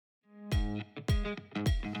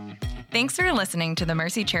Thanks for listening to the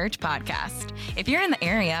Mercy Church podcast. If you're in the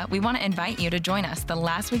area, we want to invite you to join us the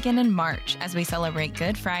last weekend in March as we celebrate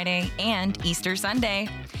Good Friday and Easter Sunday.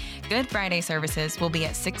 Good Friday services will be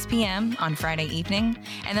at 6 p.m. on Friday evening,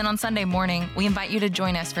 and then on Sunday morning, we invite you to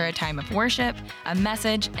join us for a time of worship, a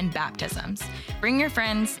message, and baptisms. Bring your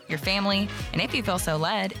friends, your family, and if you feel so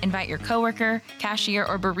led, invite your coworker, cashier,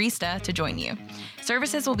 or barista to join you.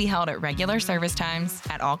 Services will be held at regular service times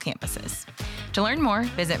at all campuses. To learn more,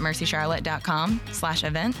 visit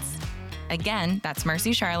mercycharlotte.com/events. Again, that's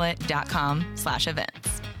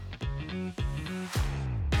mercycharlotte.com/events.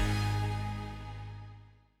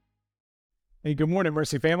 Hey, good morning,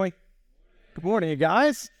 Mercy family. Good morning, you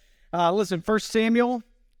guys. Listen, 1 Samuel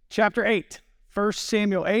chapter 8. 1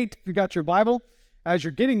 Samuel 8, if you got your Bible. As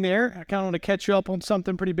you're getting there, I kind of want to catch you up on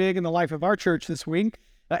something pretty big in the life of our church this week.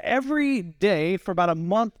 Every day for about a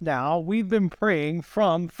month now, we've been praying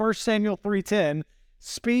from 1 Samuel 3:10,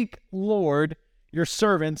 "Speak, Lord, your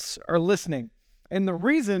servants are listening." And the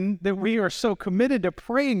reason that we are so committed to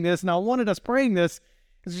praying this, and I wanted us praying this,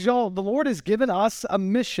 is y'all, the Lord has given us a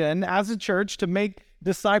mission as a church to make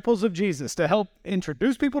disciples of Jesus, to help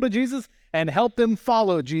introduce people to Jesus and help them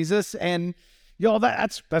follow Jesus. And y'all,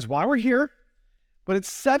 that's why we're here. But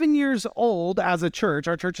it's 7 years old as a church.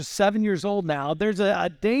 Our church is 7 years old now. There's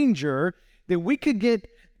a danger that we could get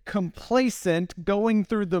complacent going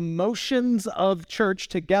through the motions of church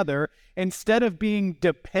together instead of being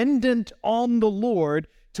dependent on the Lord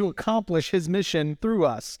to accomplish his mission through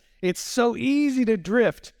us. It's so easy to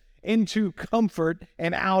drift into comfort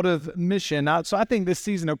and out of mission. So I think this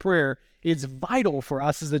season of prayer is vital for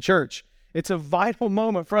us as a church. It's a vital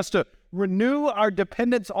moment for us to renew our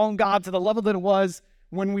dependence on God to the level that it was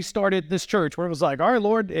when we started this church, where it was like, all right,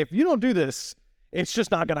 Lord, if you don't do this, it's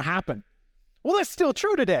just not going to happen. Well, that's still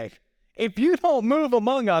true today. If you don't move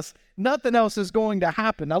among us, nothing else is going to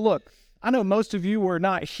happen. Now, look, I know most of you were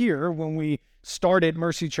not here when we started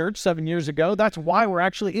Mercy Church 7 years ago. That's why we're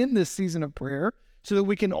actually in this season of prayer, so that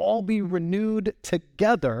we can all be renewed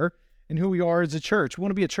together in who we are as a church. We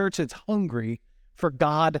want to be a church that's hungry for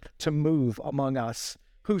God to move among us,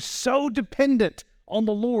 who's so dependent on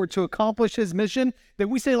the Lord to accomplish his mission that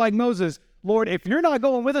we say like Moses, Lord, if you're not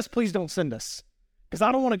going with us, please don't send us, because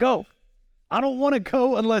I don't want to go. I don't want to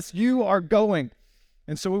go unless you are going.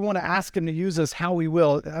 And so we want to ask him to use us how he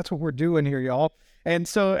will. That's what we're doing here, y'all. And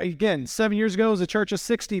so again, 7 years ago, as a church of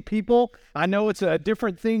 60 people, I know it's a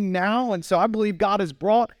different thing now. And so I believe God has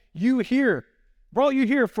brought you here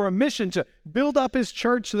for a mission to build up his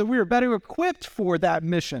church so that we are better equipped for that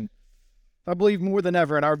mission. I believe more than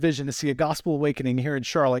ever in our vision to see a gospel awakening here in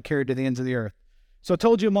Charlotte carried to the ends of the earth. So I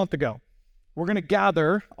told you a month ago, we're going to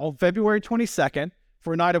gather on February 22nd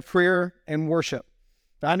for a night of prayer and worship.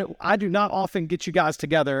 I do not often get you guys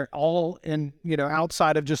together all in,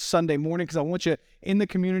 outside of just Sunday morning, because I want you in the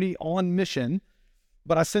community on mission,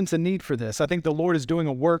 but I sense a need for this. I think the Lord is doing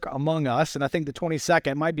a work among us, and I think the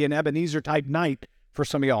 22nd might be an Ebenezer type night for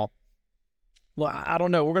some of y'all. Well, I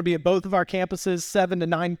don't know. We're going to be at both of our campuses, 7 to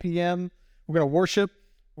 9 p.m. We're going to worship.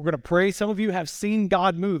 We're going to pray. Some of you have seen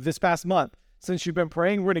God move this past month since you've been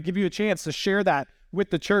praying. We're going to give you a chance to share that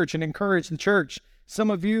with the church and encourage the church.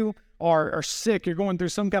 Some of you are sick. You're going through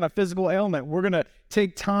some kind of physical ailment. We're going to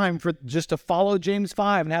take time for just to follow James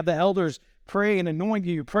 5 and have the elders pray and anoint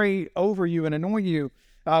you, pray over you and anoint you.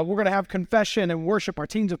 We're going to have confession and worship. Our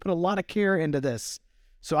teams have put a lot of care into this.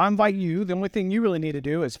 So I invite you, the only thing you really need to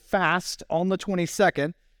do is fast on the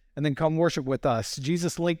 22nd and then come worship with us.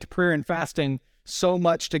 Jesus linked prayer and fasting so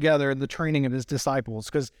much together in the training of his disciples,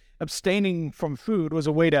 because abstaining from food was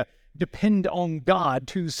a way to depend on God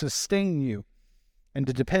to sustain you and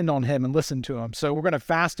to depend on him and listen to him. So we're going to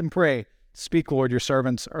fast and pray. Speak, Lord, your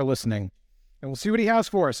servants are listening. And we'll see what he has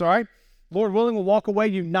for us, all right? Lord willing, we'll walk away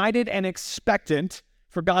united and expectant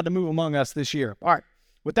for God to move among us this year. All right.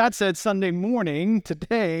 With that said, Sunday morning,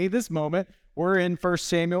 today, this moment, we're in 1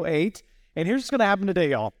 Samuel 8. And here's what's going to happen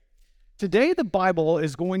today, y'all. Today, the Bible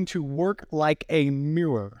is going to work like a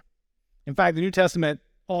mirror. In fact, the New Testament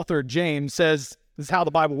author James says this is how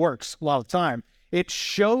the Bible works a lot of the time. It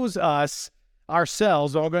shows us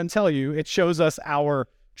ourselves. I'm going to tell you, it shows us our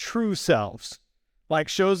true selves. Like,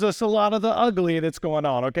 shows us a lot of the ugly that's going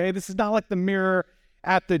on, okay? This is not like the mirror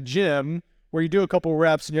at the gym where you do a couple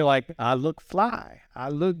reps and you're like, I look fly, I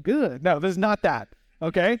look good. No, this is not that,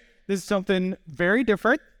 okay? This is something very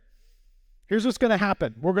different. Here's what's going to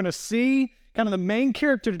happen. We're going to see kind of the main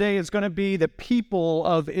character today is going to be the people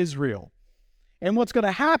of Israel. And what's going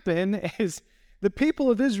to happen is the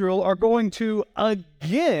people of Israel are going to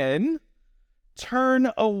again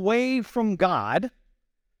turn away from God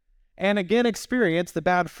and again experience the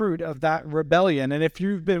bad fruit of that rebellion. And if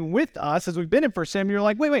you've been with us as we've been in 1 Samuel, you're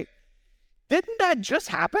like, wait, didn't that just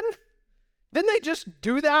happen? Didn't they just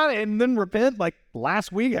do that and then repent like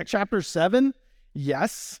last week at chapter 7?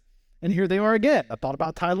 Yes. And here they are again. I thought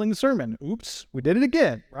about titling the sermon. Oops, we did it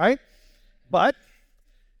again, right? But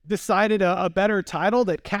decided a better title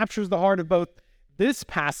that captures the heart of both this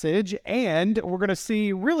passage, and we're going to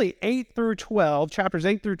see really 8 through 12, chapters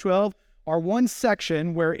 8 through 12 are one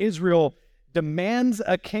section where Israel demands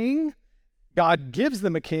a king, God gives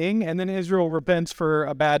them a king, and then Israel repents for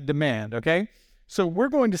a bad demand, okay? So we're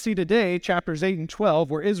going to see today chapters 8 and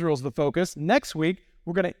 12 where Israel's the focus. Next week,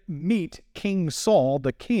 we're going to meet King Saul,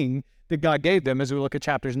 the king that God gave them, as we look at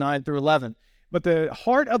chapters 9 through 11. But the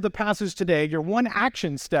heart of the passage today, your one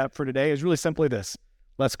action step for today is really simply this.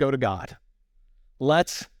 Let's go to God.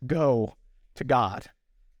 Let's go to God.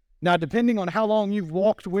 Now, depending on how long you've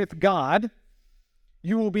walked with God,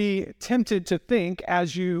 you will be tempted to think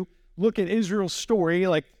as you look at Israel's story,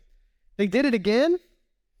 like, they did it again?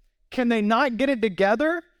 Can they not get it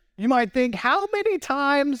together? You might think, how many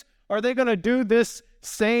times are they going to do this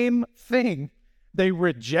same thing? They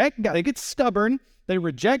reject God. They get stubborn. They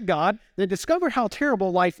reject God. They discover how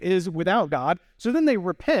terrible life is without God. So then they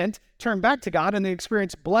repent, turn back to God, and they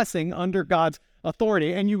experience blessing under God's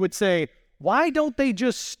authority. And you would say, why don't they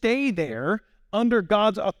just stay there under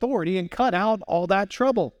God's authority and cut out all that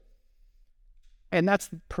trouble? And that's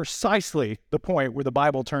precisely the point where the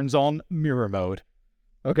Bible turns on mirror mode,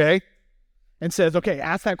 okay? And says, okay,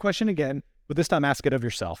 ask that question again, but this time ask it of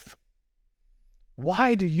yourself.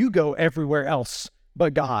 Why do you go everywhere else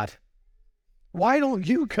but God? Why don't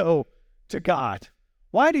you go to God?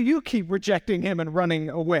 Why do you keep rejecting him and running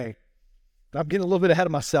away? I'm getting a little bit ahead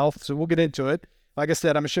of myself, so we'll get into it. Like I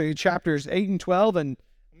said, I'm going to show you chapters 8 and 12 and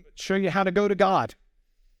show you how to go to God.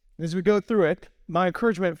 As we go through it, my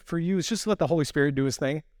encouragement for you is just let the Holy Spirit do his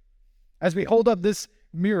thing. As we hold up this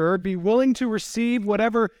mirror, be willing to receive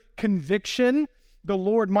whatever conviction the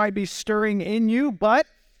Lord might be stirring in you, but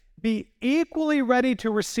be equally ready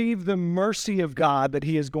to receive the mercy of God that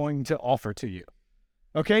he is going to offer to you.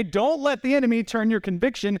 Okay? Don't let the enemy turn your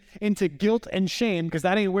conviction into guilt and shame, because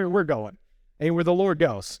that ain't where we're going. Ain't where the Lord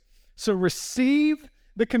goes. So receive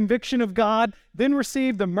the conviction of God, then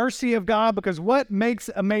receive the mercy of God, because what makes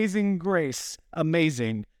amazing grace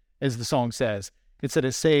amazing, as the song says, it's that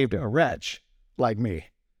it saved a wretch like me.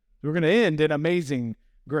 We're going to end in amazing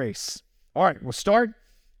grace. All right, we'll start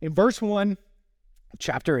in verse 1,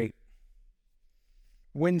 chapter 8.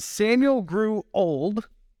 When Samuel grew old,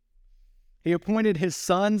 he appointed his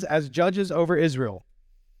sons as judges over Israel.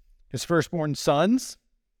 His firstborn son's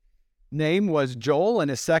name was Joel, and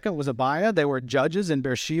his second was Abiah. They were judges in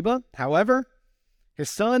Beersheba. However, his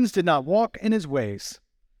sons did not walk in his ways.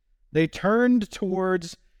 They turned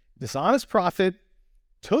towards dishonest profit,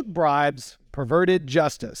 took bribes, perverted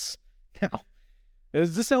justice. Now,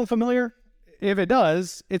 does this sound familiar? If it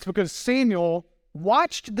does, it's because Samuel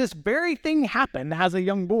watched this very thing happen as a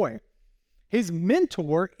young boy. His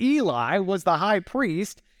mentor, Eli, was the high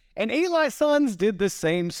priest, and Eli's sons did the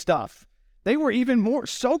same stuff. They were even more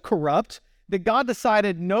so corrupt that God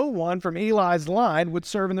decided no one from Eli's line would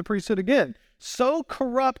serve in the priesthood again. So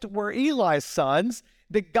corrupt were Eli's sons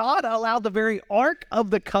that God allowed the very Ark of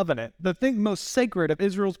the Covenant, the thing most sacred of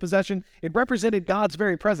Israel's possession, it represented God's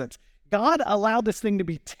very presence. God allowed this thing to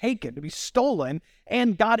be taken, to be stolen,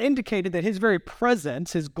 and God indicated that his very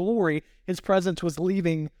presence, his glory, his presence was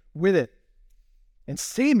leaving with it. And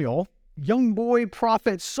Samuel, young boy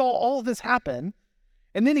prophet, saw all this happen,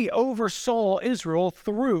 and then he oversaw Israel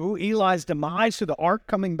through Eli's demise, to the ark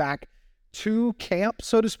coming back to camp,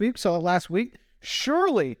 so to speak. So last week,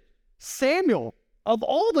 surely Samuel, of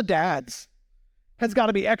all the dads, has got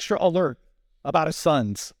to be extra alert about his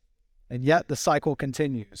sons. And yet the cycle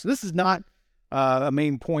continues. This is not a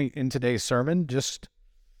main point in today's sermon. Just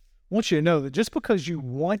want you to know that just because you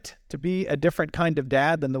want to be a different kind of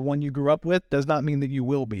dad than the one you grew up with does not mean that you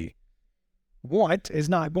will be. Want is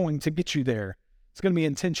not going to get you there. It's going to be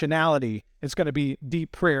intentionality. It's going to be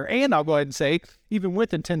deep prayer. And I'll go ahead and say, even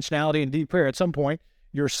with intentionality and deep prayer, at some point,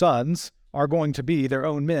 your sons are going to be their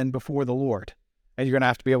own men before the Lord. And you're going to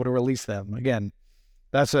have to be able to release them. Again,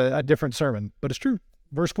 that's a different sermon, but it's true.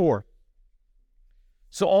 Verse 4.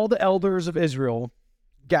 So all the elders of Israel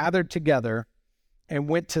gathered together and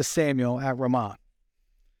went to Samuel at Ramah.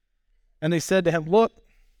 And they said to him, look,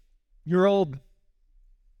 you're old.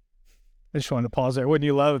 I just wanted to pause there. Wouldn't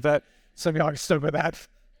you love that? Some of y'all are stuck with that.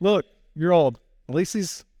 Look, you're old. At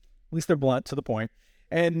least they're blunt to the point.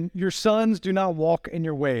 And your sons do not walk in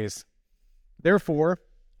your ways. Therefore,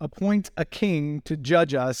 appoint a king to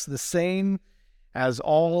judge us, the same as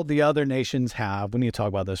all the other nations have. We need to talk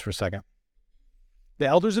about this for a second. The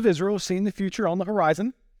elders of Israel have seen the future on the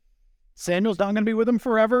horizon. Samuel's not going to be with them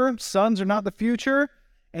forever. Sons are not the future.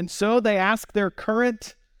 And so they ask their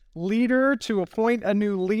current leader to appoint a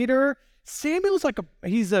new leader. Samuel's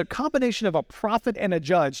he's a combination of a prophet and a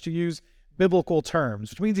judge, to use biblical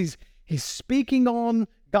terms, which means he's speaking on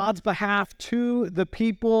God's behalf to the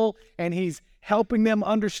people, and he's helping them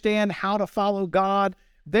understand how to follow God.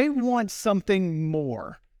 They want something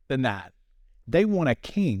more than that. They want a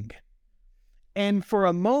king. And for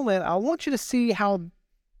a moment, I want you to see how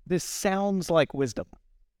this sounds like wisdom.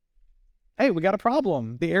 Hey, we got a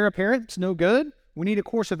problem. The heir apparent's no good. We need a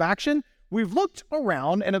course of action. We've looked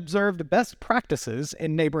around and observed best practices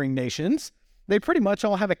in neighboring nations. They pretty much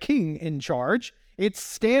all have a king in charge. It's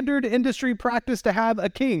standard industry practice to have a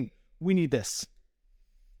king. We need this.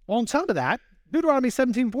 On top of that, Deuteronomy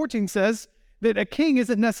 17:14 says that a king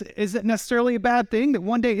isn't necessarily a bad thing, that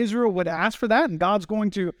one day Israel would ask for that, and God's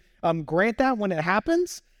going to grant that when it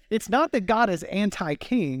happens. It's not that God is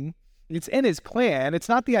anti-king. It's in his plan. It's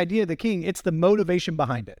not the idea of the king. It's the motivation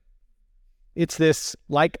behind it. It's this,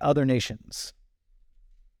 like other nations.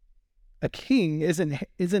 A king isn't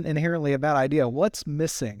inherently a bad idea. What's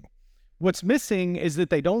missing? What's missing is that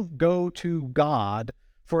they don't go to God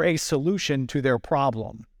for a solution to their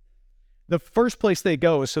problem. The first place they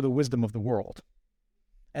go is to the wisdom of the world.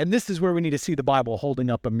 And this is where we need to see the Bible holding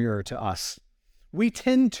up a mirror to us. We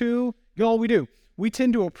tend to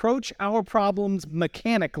approach our problems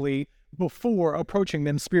mechanically before approaching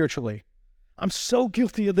them spiritually. I'm so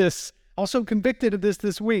guilty of this. Also convicted of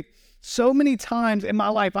this week. So many times in my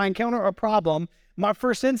life, I encounter a problem. My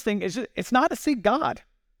first instinct is it's not to seek God.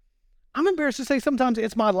 I'm embarrassed to say sometimes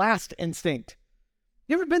it's my last instinct.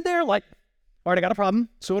 You ever been there? Like, all right, I got a problem.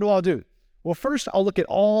 So what do I do? Well, first I'll look at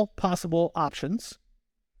all possible options.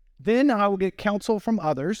 Then I will get counsel from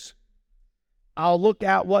others. I'll look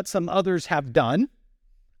at what some others have done.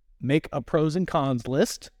 Make a pros and cons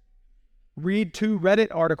list. Read 2 Reddit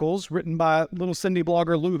articles written by little Cindy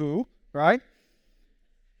blogger Luhu, right?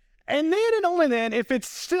 And then and only then, if it's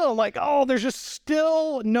still like, oh, there's just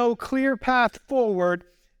still no clear path forward,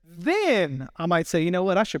 then I might say, you know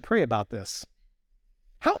what, I should pray about this.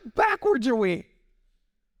 How backwards are we?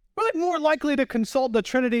 We're like more likely to consult the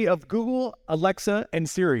Trinity of Google, Alexa, and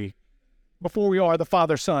Siri before we are the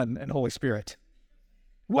Father, Son, and Holy Spirit.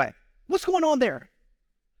 What's going on there?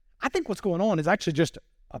 I think what's going on is actually just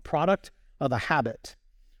a product of a habit.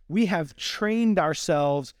 We have trained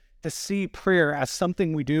ourselves to see prayer as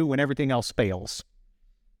something we do when everything else fails.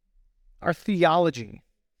 Our theology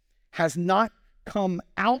has not come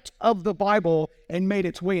out of the Bible and made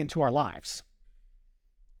its way into our lives.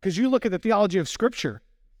 Because you look at the theology of Scripture,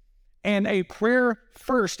 and a prayer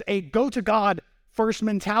first, a go to God first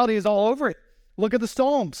mentality is all over it. Look at the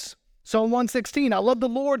Psalms. Psalm 116, I love the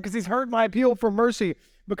Lord because he's heard my appeal for mercy.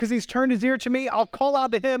 Because he's turned his ear to me, I'll call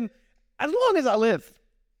out to him as long as I live.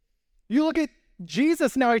 You look at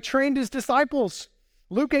Jesus now, he trained his disciples.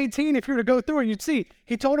 Luke 18, if you were to go through it, you'd see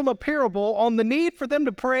he told them a parable on the need for them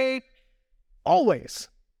to pray always.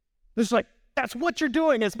 It's like, that's what you're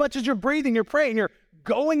doing. As much as you're breathing, you're praying, you're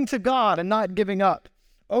going to God and not giving up.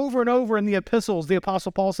 Over and over in the epistles, the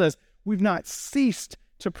Apostle Paul says, we've not ceased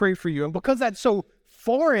to pray for you. And because that's so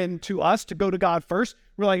foreign to us to go to God first,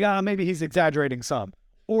 we're like, maybe he's exaggerating some.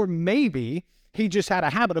 Or maybe he just had a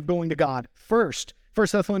habit of going to God first. 1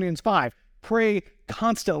 Thessalonians 5, pray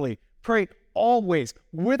constantly, pray always,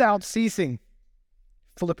 without ceasing.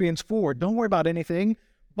 Philippians 4, don't worry about anything,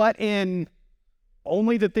 but in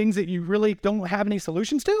only the things that you really don't have any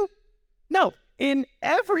solutions to? No, in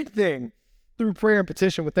everything. Through prayer and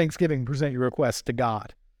petition with thanksgiving, present your requests to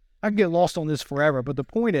God. I can get lost on this forever, but the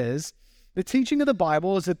point is, the teaching of the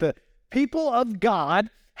Bible is that the people of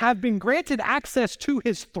God have been granted access to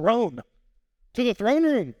his throne, to the throne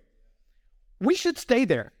room. We should stay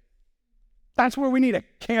there. That's where we need to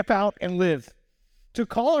camp out and live. To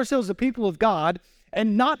call ourselves the people of God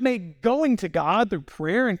and not make going to God through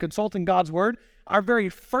prayer and consulting God's word our very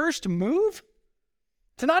first move.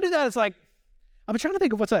 To not do that is like, I'm trying to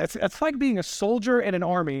think of what's that. It's like being a soldier in an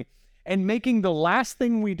army and making the last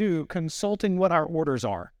thing we do consulting what our orders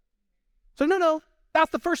are. So no,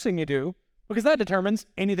 that's the first thing you do because that determines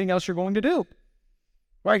anything else you're going to do.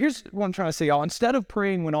 Right, here's what I'm trying to say, y'all. Instead of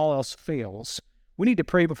praying when all else fails, we need to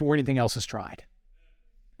pray before anything else is tried.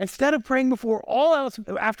 Instead of praying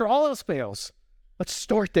after all else fails, let's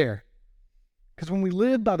start there. Because when we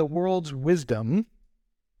live by the world's wisdom,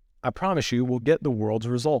 I promise you, we'll get the world's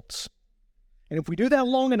results. And if we do that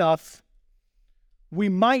long enough, we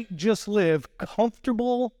might just live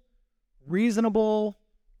comfortable, reasonable,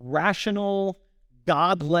 rational,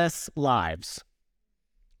 godless lives,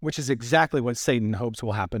 which is exactly what Satan hopes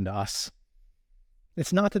will happen to us.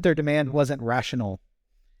 It's not that their demand wasn't rational.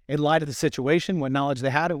 In light of the situation, what knowledge they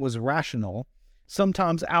had, it was rational.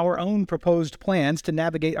 Sometimes our own proposed plans to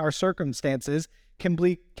navigate our circumstances can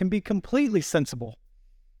be completely sensible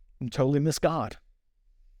and totally miss God.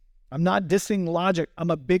 I'm not dissing logic.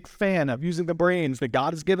 I'm a big fan of using the brains that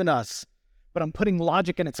God has given us, but I'm putting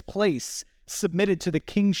logic in its place, submitted to the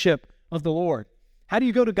kingship of the Lord. How do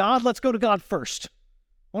you go to God? Let's go to God first.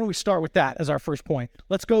 Why don't we start with that as our first point?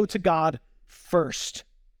 Let's go to God first.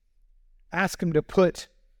 Ask him to put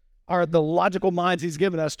the logical minds he's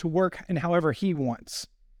given us to work in however he wants.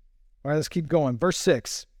 All right, let's keep going. Verse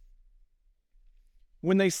 6.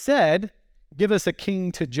 When they said, "Give us a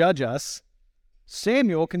king to judge us,"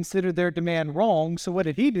 Samuel considered their demand wrong, so what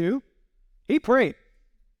did he do? He prayed.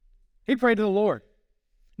 He prayed to the Lord.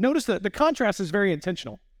 Notice that the contrast is very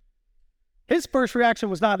intentional. His first reaction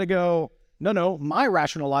was not to go, no, my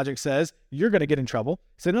rational logic says you're going to get in trouble.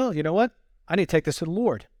 He said, no, you know what? I need to take this to the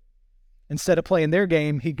Lord. Instead of playing their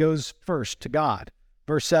game, he goes first to God.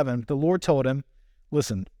 Verse 7, the Lord told him,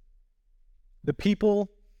 listen to the people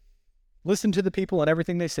and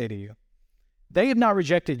everything they say to you. They have not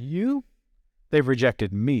rejected you. They've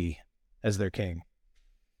rejected me as their king.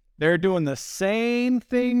 They're doing the same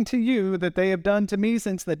thing to you that they have done to me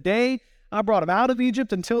since the day I brought them out of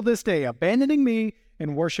Egypt until this day, abandoning me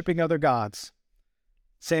and worshiping other gods.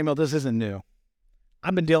 Samuel, this isn't new.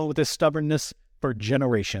 I've been dealing with this stubbornness for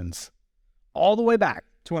generations, all the way back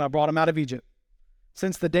to when I brought them out of Egypt.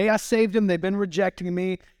 Since the day I saved them, they've been rejecting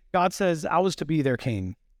me. God says I was to be their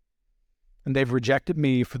king, and they've rejected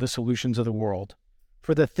me for the solutions of the world,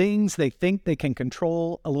 for the things they think they can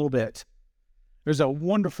control a little bit. There's a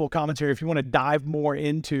wonderful commentary if you want to dive more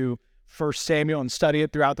into 1 Samuel and study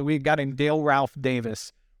it throughout the week. A guy named Dale Ralph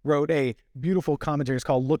Davis wrote a beautiful commentary. It's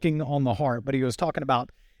called Looking on the Heart. But he was talking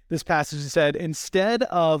about this passage. He said, instead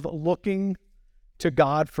of looking to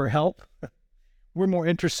God for help, we're more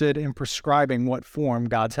interested in prescribing what form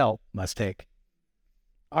God's help must take.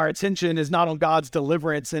 Our attention is not on God's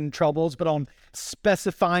deliverance in troubles, but on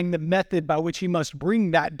specifying the method by which he must bring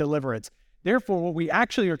that deliverance. Therefore, what we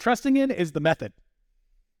actually are trusting in is the method.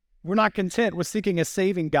 We're not content with seeking a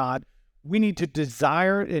saving God. We need to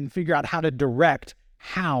desire and figure out how to direct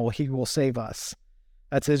how he will save us.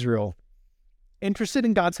 That's Israel. Interested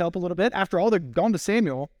in God's help a little bit. After all, they're gone to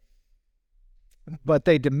Samuel, but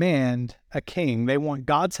they demand a king. They want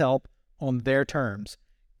God's help on their terms.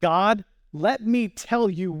 God, let me tell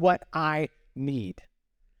you what I need.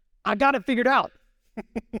 I got it figured out.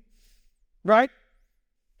 Right?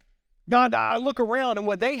 God, I look around and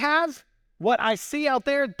what they have, what I see out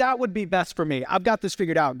there, that would be best for me. I've got this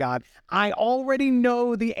figured out, God. I already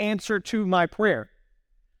know the answer to my prayer.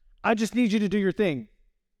 I just need you to do your thing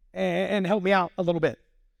and help me out a little bit.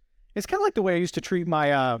 It's kind of like the way I used to treat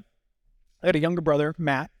my, I had a younger brother,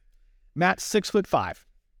 Matt. Matt's 6'5",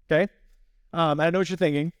 okay? I know what you're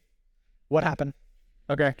thinking. What happened?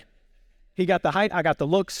 Okay. He got the height, I got the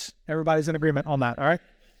looks. Everybody's in agreement on that, all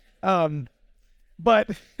right? But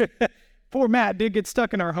poor Matt did get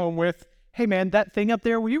stuck in our home with, hey man, that thing up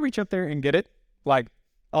there, will you reach up there and get it? Like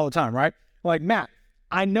all the time, right? Like, Matt,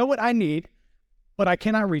 I know what I need, but I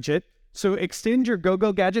cannot reach it. So extend your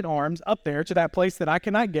go-go gadget arms up there to that place that I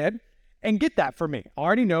cannot get and get that for me. I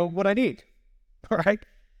already know what I need. All right?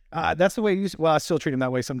 That's the way you, well, I still treat him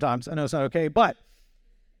that way sometimes. I know it's not okay, but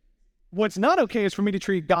what's not okay is for me to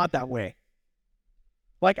treat God that way.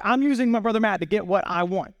 Like I'm using my brother Matt to get what I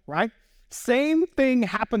want, right? Same thing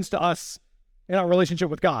happens to us in our relationship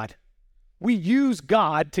with God. We use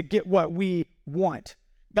God to get what we want.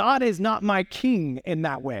 God is not my king in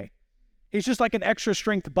that way. He's just like an extra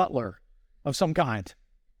strength butler of some kind.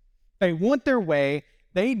 They want their way.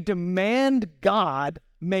 They demand God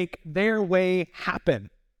make their way happen.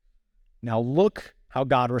 Now look how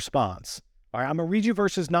God responds. All right, I'm going to read you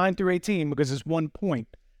verses 9 through 18 because there's one point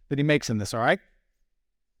that he makes in this, all right?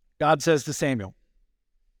 God says to Samuel,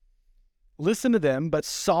 listen to them, but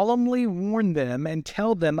solemnly warn them and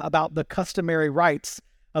tell them about the customary rights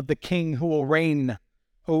of the king who will reign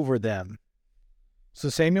over them. So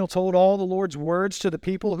Samuel told all the Lord's words to the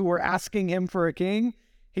people who were asking him for a king.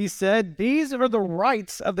 He said, these are the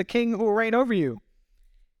rights of the king who will reign over you.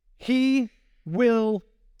 He will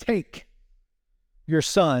take your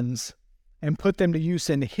sons and put them to use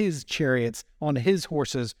in his chariots, on his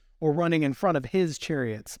horses, or running in front of his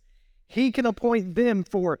chariots. He can appoint them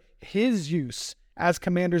for his use as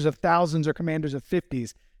commanders of thousands or commanders of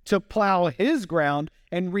 50s, to plow his ground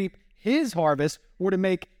and reap his harvest, or to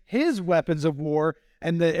make his weapons of war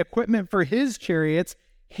and the equipment for his chariots.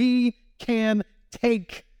 He can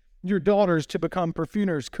take your daughters to become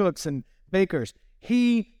perfumers, cooks, and bakers.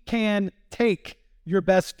 He can take your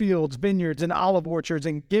best fields, vineyards, and olive orchards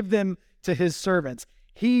and give them to his servants.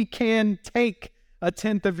 He can take a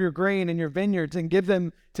tenth of your grain in your vineyards and give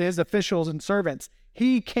them to his officials and servants.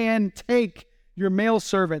 He can take your male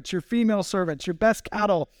servants, your female servants, your best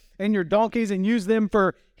cattle, and your donkeys and use them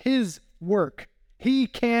for his work. He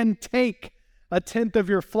can take a tenth of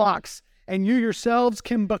your flocks, and you yourselves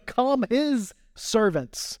can become his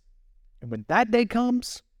servants. And when that day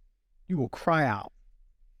comes, you will cry out,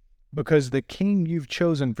 because the king you've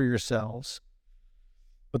chosen for yourselves,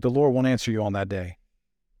 but the Lord won't answer you on that day.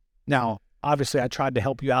 Now, obviously, I tried to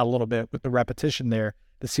help you out a little bit with the repetition there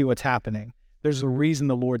to see what's happening. There's a reason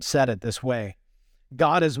the Lord said it this way.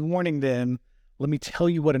 God is warning them, let me tell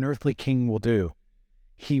you what an earthly king will do.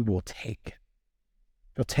 He will take.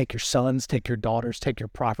 He'll take your sons, take your daughters, take your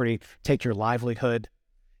property, take your livelihood.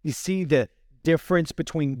 You see the difference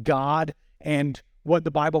between God and what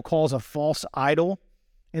the Bible calls a false idol?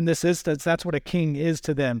 In this instance, that's what a king is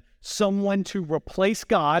to them. Someone to replace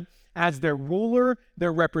God as their ruler,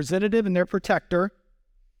 their representative, and their protector.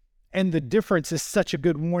 And the difference is such a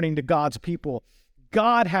good warning to God's people.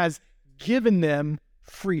 God has given them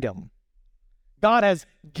freedom. God has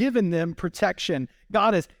given them protection.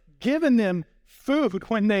 God has given them food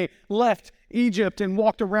when they left Egypt and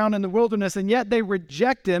walked around in the wilderness, and yet they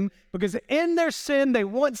reject him because in their sin, they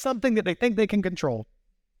want something that they think they can control.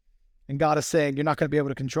 And God is saying, you're not going to be able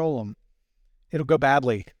to control them. It'll go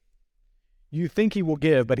badly. You think he will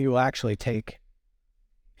give, but he will actually take.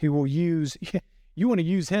 He will use, you want to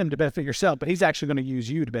use him to benefit yourself, but he's actually going to use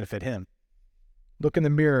you to benefit him. Look in the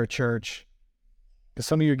mirror, church, because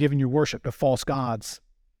some of you are giving your worship to false gods,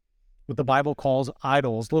 what the Bible calls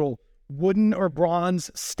idols, little wooden or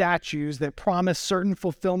bronze statues that promise certain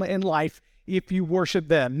fulfillment in life if you worship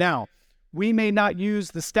them. Now, we may not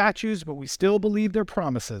use the statues, but we still believe their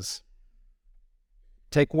promises.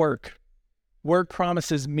 Take work. Work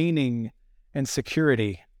promises meaning and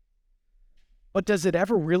security. But does it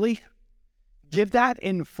ever really give that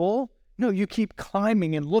in full? No, you keep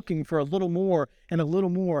climbing and looking for a little more, and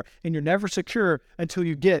you're never secure until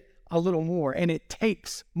you get a little more, and it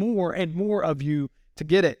takes more and more of you to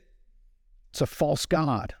get it. It's a false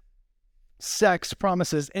god. Sex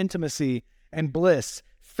promises intimacy and bliss.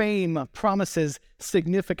 Fame promises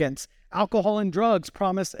significance. Alcohol and drugs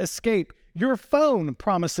promise escape. Your phone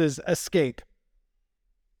promises escape.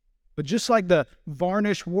 But just like the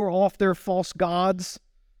varnish wore off their false gods,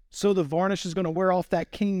 so the varnish is going to wear off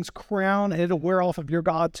that king's crown, and it'll wear off of your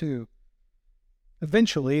God too.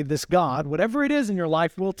 Eventually, this God, whatever it is in your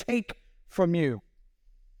life, will take from you.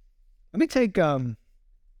 Let me take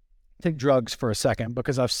drugs for a second,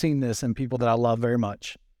 because I've seen this in people that I love very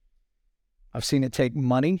much. I've seen it take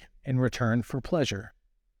money in return for pleasure,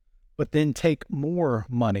 but then take more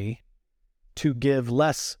money to give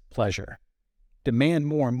less pleasure, demand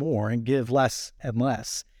more and more and give less and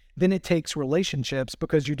less. Then it takes relationships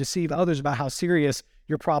because you deceive others about how serious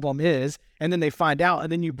your problem is, and then they find out,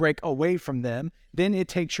 and then you break away from them. Then it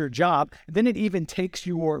takes your job. Then it even takes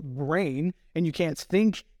your brain, and you can't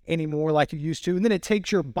think anymore like you used to. And then it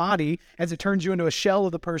takes your body as it turns you into a shell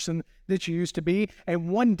of the person that you used to be. And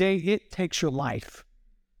one day it takes your life,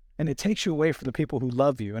 and it takes you away from the people who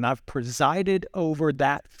love you. And I've presided over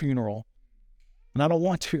that funeral, and I don't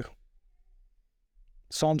want to.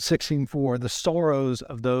 Psalm 16:4, the sorrows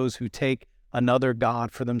of those who take another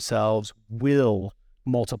god for themselves will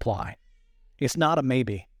multiply. It's not a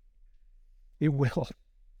maybe. It will.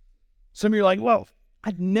 Some of you are like, well,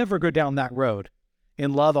 I'd never go down that road.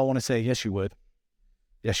 In love, I want to say, yes, you would.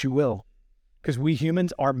 Yes, you will. Because we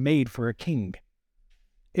humans are made for a king.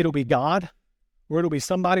 It'll be God, or it'll be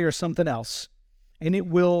somebody or something else. And it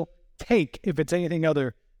will take if it's anything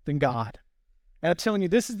other than God. And I'm telling you,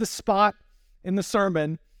 this is the spot in the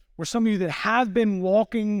sermon where some of you that have been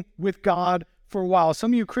walking with God for a while,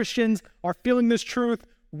 some of you Christians are feeling this truth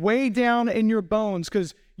way down in your bones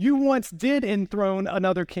because you once did enthrone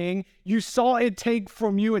another king. You saw it take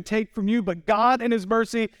from you and take from you, but God in his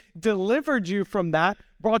mercy delivered you from that,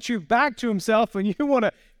 brought you back to himself, and you want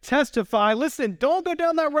to testify. Listen, don't go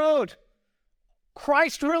down that road.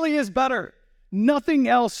 Christ really is better. Nothing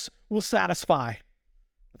else will satisfy.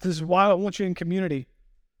 This is why I want you in community.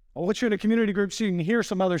 I want you in a community group so you can hear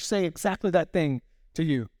some others say exactly that thing to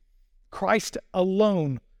you. Christ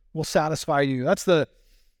alone will satisfy you. That's the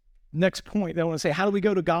next point that I want to say. How do we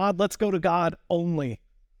go to God? Let's go to God only.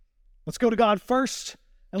 Let's go to God first,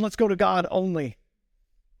 and let's go to God only.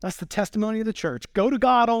 That's the testimony of the church. Go to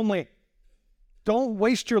God only. Don't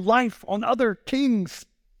waste your life on other kings.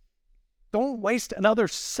 Don't waste another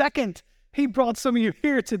second He brought some of you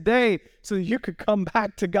here today so that you could come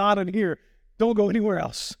back to God in here. Don't go anywhere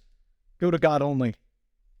else. Go to God only.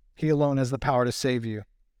 He alone has the power to save you.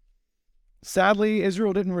 Sadly,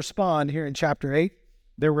 Israel didn't respond here in chapter 8.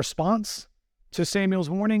 Their response to Samuel's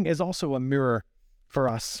warning is also a mirror for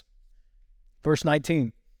us. Verse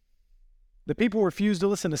 19. The people refused to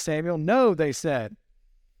listen to Samuel. No, they said,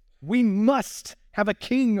 we must have a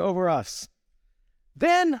king over us.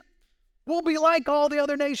 Then we'll be like all the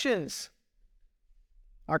other nations.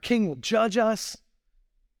 Our king will judge us,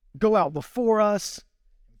 go out before us,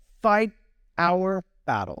 fight our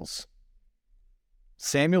battles.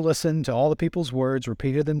 Samuel listened to all the people's words,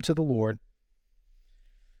 repeated them to the Lord.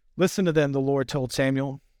 Listen to them, the Lord told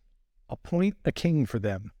Samuel. Appoint a king for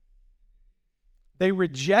them. They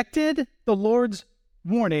rejected the Lord's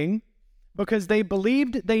warning because they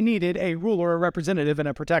believed they needed a ruler, a representative, and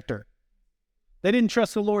a protector. They didn't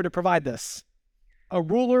trust the Lord to provide this. A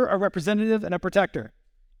ruler, a representative, and a protector.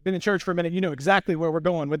 Been in church for a minute, you know exactly where we're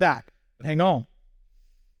going with that. But hang on.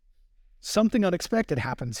 Something unexpected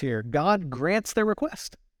happens here. God grants their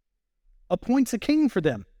request. Appoints a king for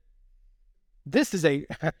them. This is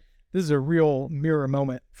a real mirror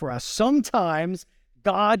moment for us. Sometimes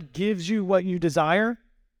God gives you what you desire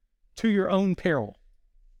to your own peril.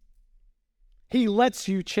 He lets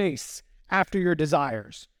you chase after your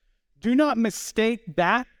desires. Do not mistake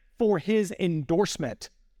that for his endorsement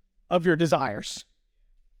of your desires.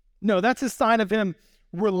 No, that's a sign of him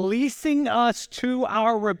releasing us to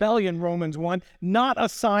our rebellion, Romans 1, not a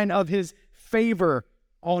sign of his favor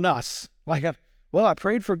on us. Like, I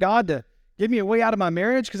prayed for God to give me a way out of my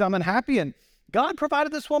marriage because I'm unhappy, and God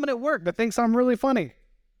provided this woman at work that thinks I'm really funny.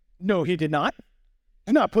 No, he did not.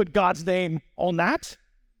 Do not put God's name on that.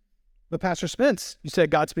 But Pastor Spence, you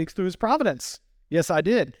said God speaks through his providence. Yes, I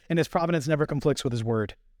did. And his providence never conflicts with his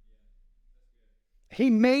word. He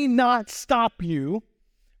may not stop you,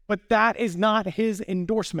 but that is not his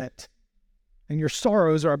endorsement. And your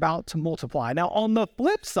sorrows are about to multiply. Now, on the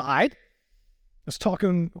flip side, I was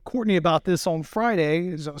talking to Courtney about this on Friday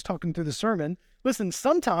as I was talking through the sermon. Listen,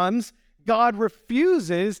 sometimes God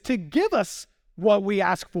refuses to give us what we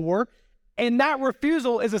ask for, and that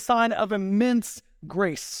refusal is a sign of immense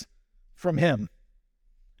grace from him.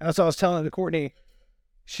 As I was telling to Courtney,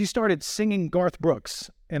 she started singing Garth Brooks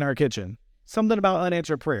in our kitchen. Something about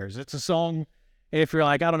unanswered prayers. It's a song, if you're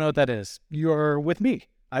like, I don't know what that is, you're with me.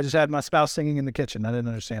 I just had my spouse singing in the kitchen. I didn't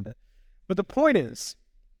understand it. But the point is,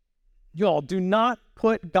 y'all, do not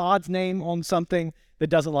put God's name on something that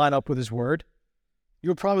doesn't line up with his word.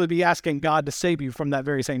 You'll probably be asking God to save you from that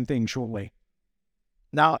very same thing shortly.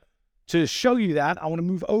 Now, to show you that, I want to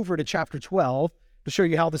move over to chapter 12 to show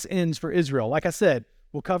you how this ends for Israel. Like I said,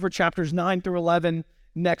 we'll cover chapters 9 through 11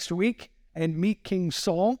 next week and meet King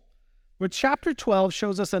Saul. But chapter 12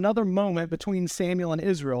 shows us another moment between Samuel and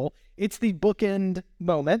Israel. It's the bookend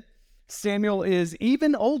moment. Samuel is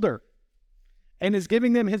even older and is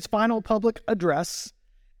giving them his final public address.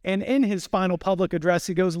 And in his final public address,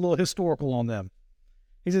 he goes a little historical on them.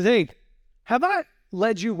 He says, hey, have I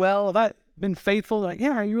led you well? Have I been faithful? Like,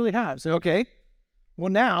 yeah, you really have. So, okay.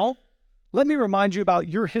 Well, now, let me remind you about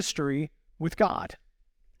your history with God.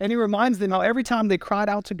 And he reminds them how every time they cried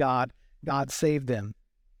out to God, God saved them.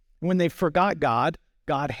 When they forgot God,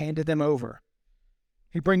 God handed them over.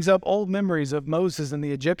 He brings up old memories of Moses and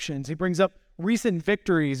the Egyptians. He brings up recent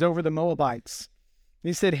victories over the Moabites.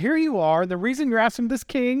 He said, here you are. The reason you're asking this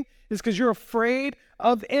king is because you're afraid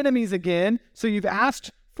of enemies again. So you've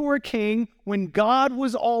asked for a king when God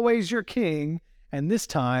was always your king. And this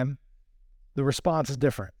time, the response is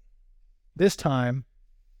different. This time,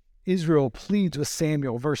 Israel pleads with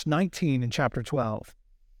Samuel, verse 19 in chapter 12.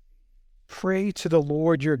 Pray to the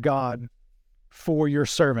Lord your God for your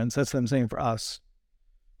servants. That's them saying for us.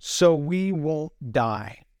 So we won't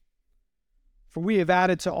die. For we have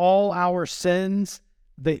added to all our sins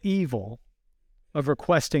the evil of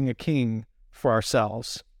requesting a king for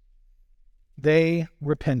ourselves. They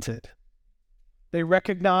repented. They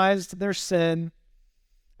recognized their sin.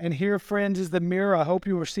 And here, friends, is the mirror I hope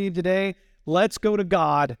you receive today. Let's go to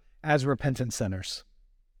God as repentant sinners.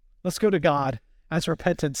 Let's go to God as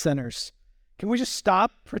repentant sinners. Can we just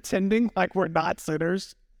stop pretending like we're not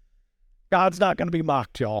sinners? God's not going to be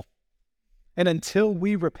mocked, y'all. And until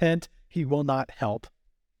we repent, he will not help.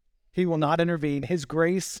 He will not intervene. His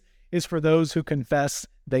grace is for those who confess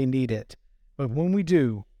they need it. But when we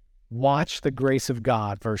do, watch the grace of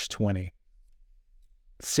God, verse 20.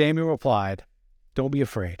 Samuel replied, don't be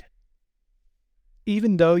afraid.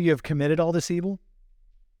 Even though you have committed all this evil,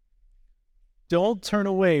 don't turn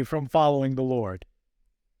away from following the Lord.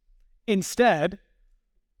 Instead,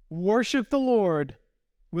 worship the Lord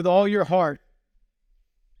with all your heart.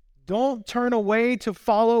 Don't turn away to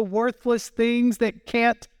follow worthless things that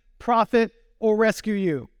can't profit or rescue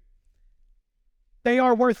you. They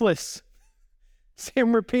are worthless. See,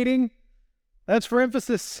 I'm repeating. That's for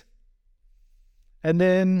emphasis. And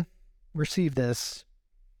then receive this.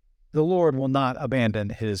 The Lord will not abandon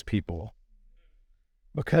his people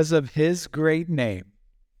because of his great name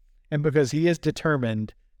and because he is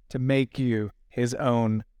determined to make you his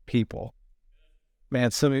own people.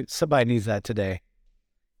 Man, somebody needs that today.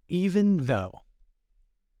 Even though,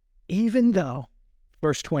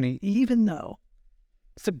 verse 20, even though,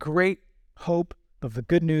 it's a great hope of the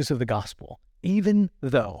good news of the gospel. Even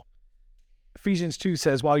though, Ephesians 2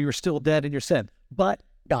 says, while you were still dead in your sin, but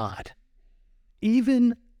God,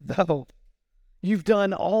 even though you've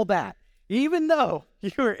done all that, even though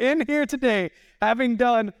you're in here today, having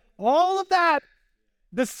done all of that,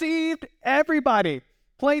 deceived everybody,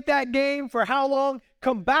 played that game for how long?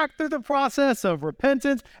 Come back through the process of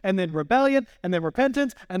repentance and then rebellion and then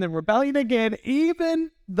repentance and then rebellion again, even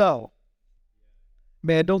though.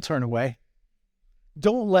 Man, don't turn away.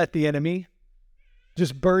 Don't let the enemy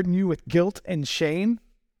just burden you with guilt and shame,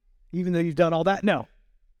 even though you've done all that. No.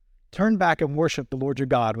 Turn back and worship the Lord your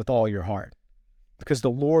God with all your heart, because the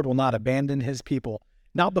Lord will not abandon his people,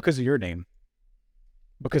 not because of your name,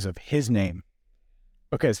 because of his name,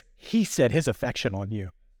 because he set his affection on you.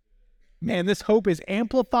 Man, this hope is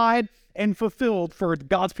amplified and fulfilled for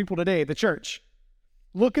God's people today, the church.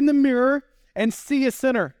 Look in the mirror and see a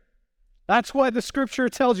sinner. That's what the scripture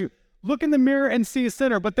tells you. Look in the mirror and see a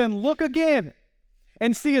sinner, but then look again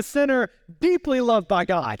and see a sinner deeply loved by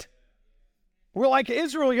God. We're like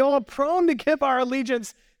Israel, y'all are prone to give our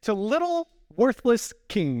allegiance to little worthless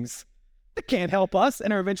kings that can't help us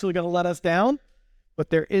and are eventually going to let us down.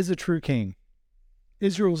 But there is a true king.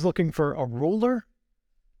 Israel's looking for a ruler,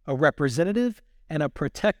 a representative, and a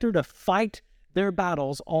protector to fight their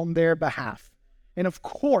battles on their behalf. And of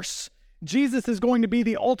course, Jesus is going to be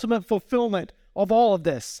the ultimate fulfillment of all of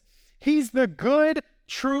this. He's the good,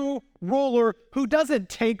 true ruler who doesn't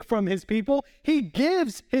take from his people. He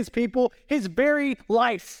gives his people his very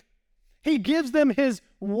life. He gives them his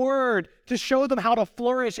word to show them how to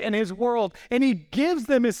flourish in his world, and he gives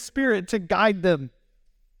them his spirit to guide them.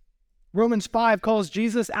 Romans 5 calls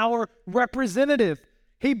Jesus our representative.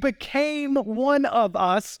 He became one of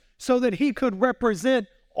us so that he could represent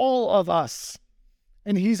all of us.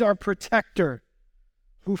 And he's our protector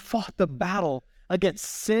who fought the battle against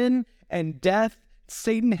sin and death,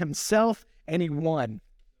 Satan himself, and he won.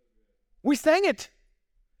 We sang it.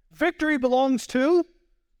 Victory belongs to.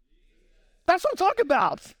 That's what I'm talking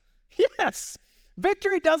about. Yes.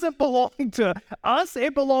 Victory doesn't belong to us.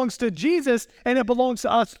 It belongs to Jesus, and it belongs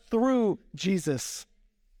to us through Jesus.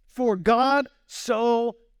 For God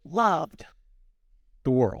so loved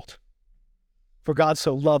the world. For God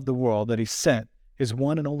so loved the world that he sent his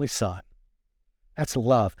one and only Son. That's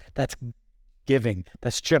love. That's giving.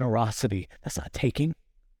 That's generosity. That's not taking.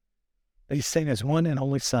 That he's saying his one and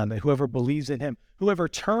only Son, that whoever believes in him, whoever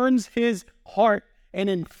turns his heart and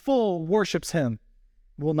in full worships him,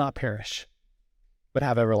 will not perish, but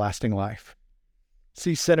have everlasting life.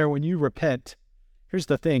 See, sinner, when you repent, here's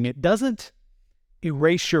the thing. It doesn't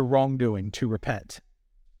erase your wrongdoing to repent.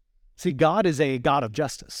 See, God is a God of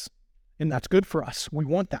justice, and that's good for us. We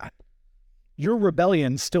want that. Your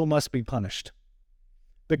rebellion still must be punished.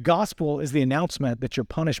 The gospel is the announcement that your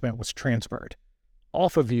punishment was transferred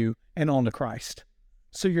off of you and onto Christ.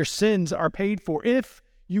 So your sins are paid for if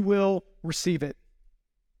you will receive it.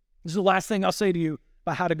 This is the last thing I'll say to you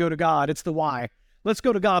about how to go to God. It's the why. Let's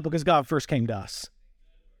go to God because God first came to us.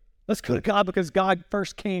 Let's go to God because God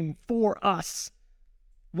first came for us.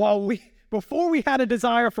 Before we had a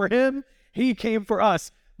desire for him, he came for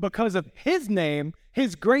us because of his name,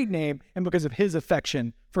 his great name, and because of his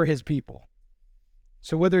affection for his people.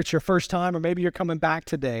 So whether it's your first time or maybe you're coming back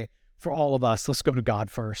today, for all of us, let's go to God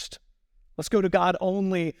first. Let's go to God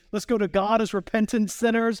only. Let's go to God as repentant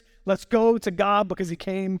sinners. Let's go to God because he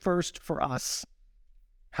came first for us.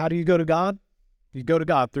 How do you go to God? You go to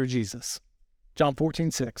God through Jesus. John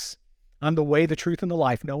 14:6. I'm the way, the truth, and the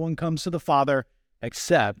life. No one comes to the Father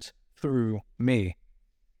except through me.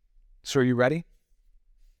 So are you ready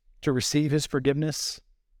to receive his forgiveness?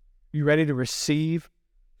 You ready to receive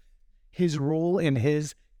his rule in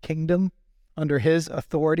his kingdom under his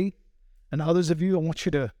authority? And others of you, I want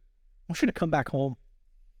you to come back home.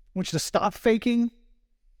 I want you to stop faking.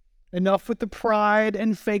 Enough with the pride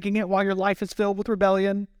and faking it while your life is filled with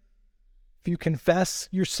rebellion. If you confess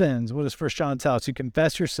your sins, what does 1 John tell us? You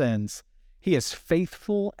confess your sins. He is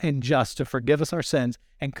faithful and just to forgive us our sins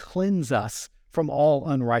and cleanse us from all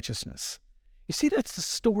unrighteousness. You see, that's the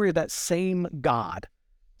story of that same God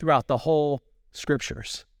throughout the whole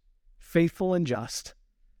scriptures. Faithful and just.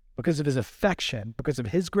 Because of his affection, because of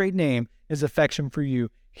his great name, his affection for you,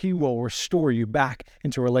 he will restore you back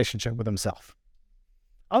into a relationship with himself.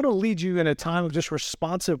 I want to lead you in a time of just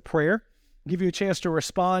responsive prayer, give you a chance to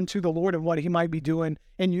respond to the Lord and what he might be doing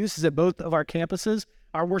in you. This is at both of our campuses.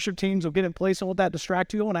 Our worship teams will get in place and won't that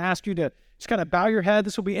distract you. I want to ask you to just kind of bow your head.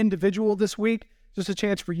 This will be individual this week. Just a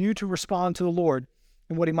chance for you to respond to the Lord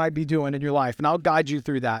and what he might be doing in your life. And I'll guide you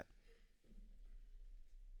through that.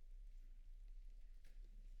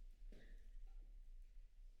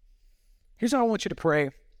 Here's how I want you to pray.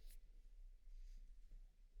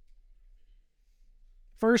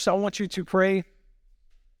 First, I want you to pray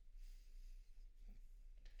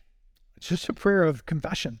just a prayer of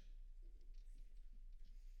confession.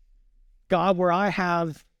 God, where I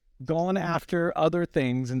have gone after other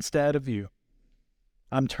things instead of you,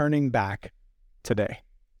 I'm turning back today.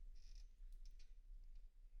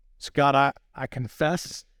 So God, I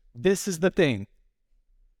confess this is the thing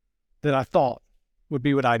that I thought would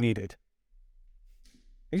be what I needed.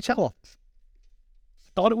 You tell him,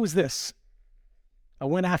 I thought it was this. I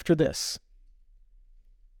went after this.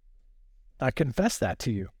 I confess that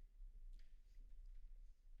to you.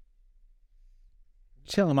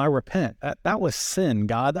 Tell him I repent. That was sin,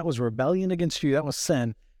 God. That was rebellion against you. That was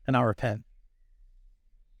sin, and I repent.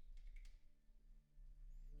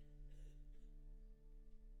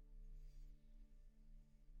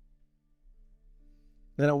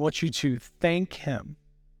 Then I want you to thank him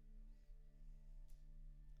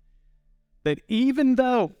that even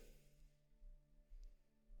though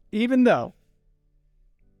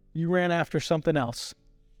you ran after something else,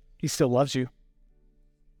 he still loves you.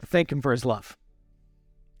 Thank him for his love.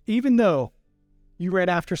 Even though you ran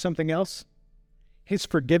after something else, his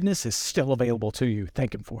forgiveness is still available to you.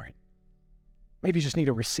 Thank him for it. Maybe you just need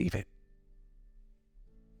to receive it.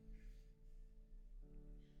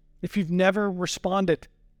 If you've never responded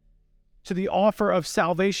to the offer of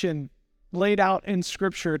salvation laid out in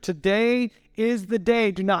Scripture, today is the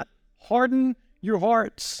day. Do not harden your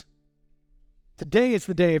hearts. Today is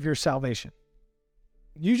the day of your salvation.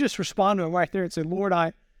 You just respond to him right there and say, Lord,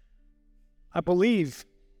 I believe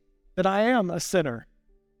that I am a sinner.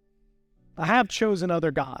 I have chosen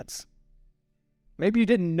other gods. Maybe you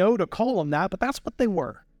didn't know to call them that, but that's what they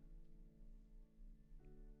were.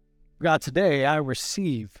 God, today I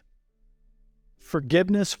receive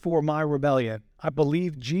forgiveness for my rebellion. I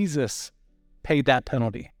believe Jesus paid that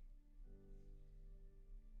penalty.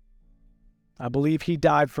 I believe he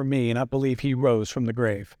died for me, and I believe he rose from the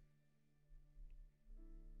grave.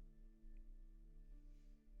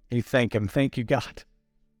 You thank him. Thank you, God,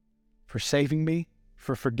 for saving me,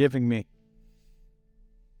 for forgiving me.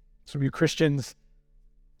 Some of you Christians,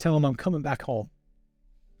 tell him I'm coming back home.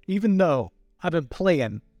 Even though I've been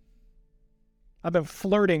playing, I've been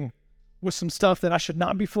flirting with some stuff that I should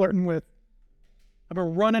not be flirting with. I've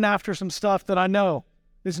been running after some stuff that I know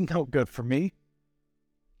isn't no good for me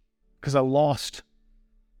because I lost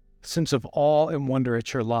a sense of awe and wonder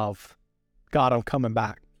at your love. God, I'm coming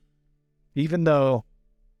back. Even though,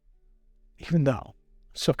 I'm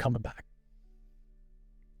still coming back.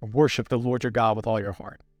 And worship the Lord your God with all your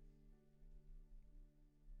heart.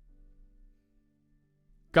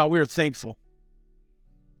 God, we are thankful.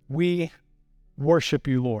 We worship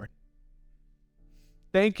you, Lord.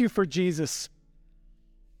 Thank you for Jesus,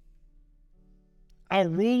 our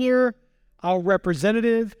ruler, our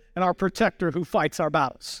representative, and our protector who fights our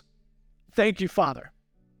battles. Thank you, Father.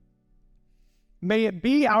 May it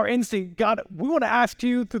be our instinct, God, we want to ask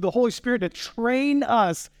you through the Holy Spirit to train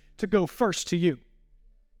us to go first to you,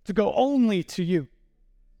 to go only to you,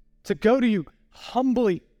 to go to you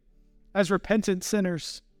humbly as repentant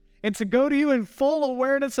sinners, and to go to you in full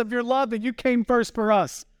awareness of your love that you came first for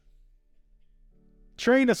us.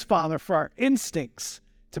 Train us, Father, for our instincts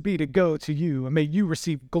to go to you, and may you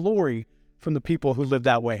receive glory from the people who live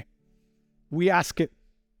that way. We ask it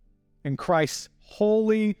in Christ's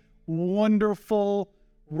holy, wonderful,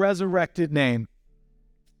 resurrected name.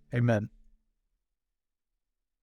 Amen.